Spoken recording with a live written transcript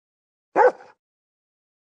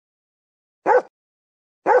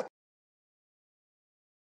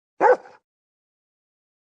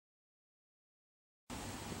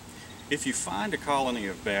If you find a colony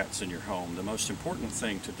of bats in your home, the most important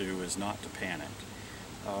thing to do is not to panic.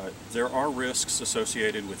 There are risks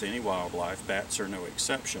associated with any wildlife. Bats are no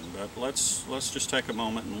exception, but let's just take a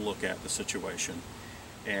moment and look at the situation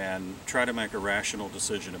and try to make a rational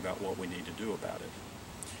decision about what we need to do about it.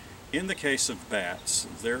 In the case of bats,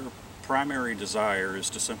 their primary desire is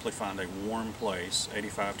to simply find a warm place,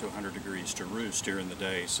 85 to 100 degrees, to roost during the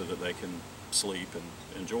day so that they can sleep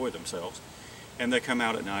and enjoy themselves. And they come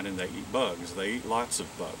out at night and they eat bugs. They eat lots of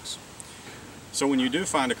bugs. So when you do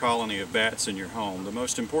find a colony of bats in your home, the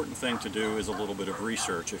most important thing to do is a little bit of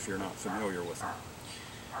research if you're not familiar with them.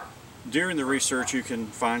 During the research you can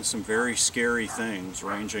find some very scary things,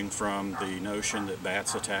 ranging from the notion that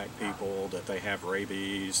bats attack people, that they have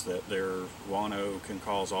rabies, that their guano can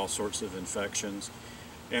cause all sorts of infections.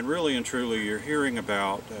 And really and truly you're hearing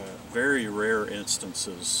about very rare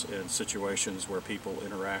instances and situations where people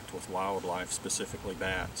interact with wildlife, specifically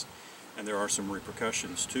bats, and there are some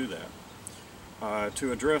repercussions to that.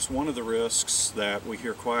 To address one of the risks that we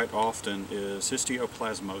hear quite often is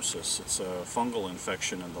histoplasmosis. It's a fungal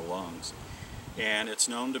infection in the lungs, and it's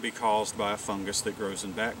known to be caused by a fungus that grows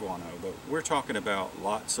in bat guano, but we're talking about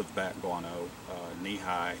lots of bat guano,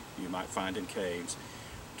 knee-high, you might find in caves.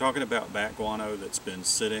 We're talking about bat guano that's been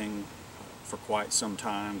sitting for quite some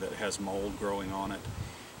time, that has mold growing on it,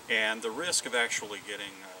 and the risk of actually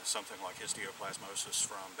getting something like histoplasmosis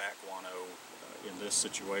from bat guano in this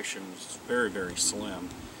situation is very, very slim.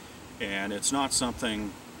 And it's not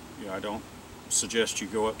something, I don't suggest you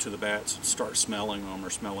go up to the bats and start smelling them or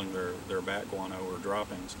smelling their bat guano or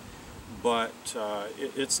droppings, but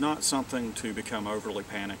it's not something to become overly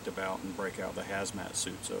panicked about and break out the hazmat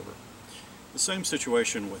suits over. The same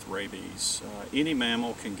situation with rabies. Any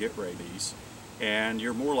mammal can get rabies, and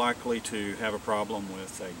you're more likely to have a problem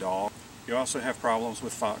with a dog. You also have problems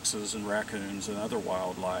with foxes and raccoons and other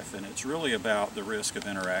wildlife, and it's really about the risk of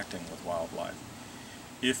interacting with wildlife.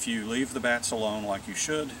 If you leave the bats alone like you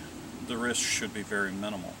should, the risk should be very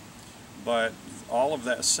minimal. But all of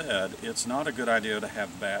that said, it's not a good idea to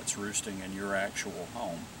have bats roosting in your actual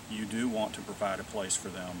home. You do want to provide a place for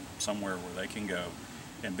them, somewhere where they can go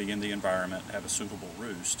and be in the environment, have a suitable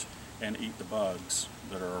roost, and eat the bugs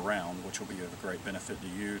that are around, which will be of great benefit to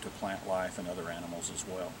you, to plant life, and other animals as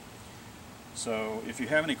well. So if you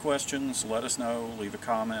have any questions, let us know, leave a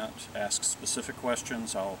comment, ask specific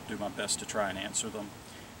questions. I'll do my best to try and answer them.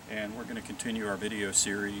 And we're going to continue our video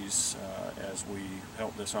series as we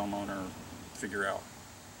help this homeowner figure out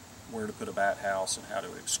where to put a bat house and how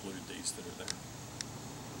to exclude these that are there.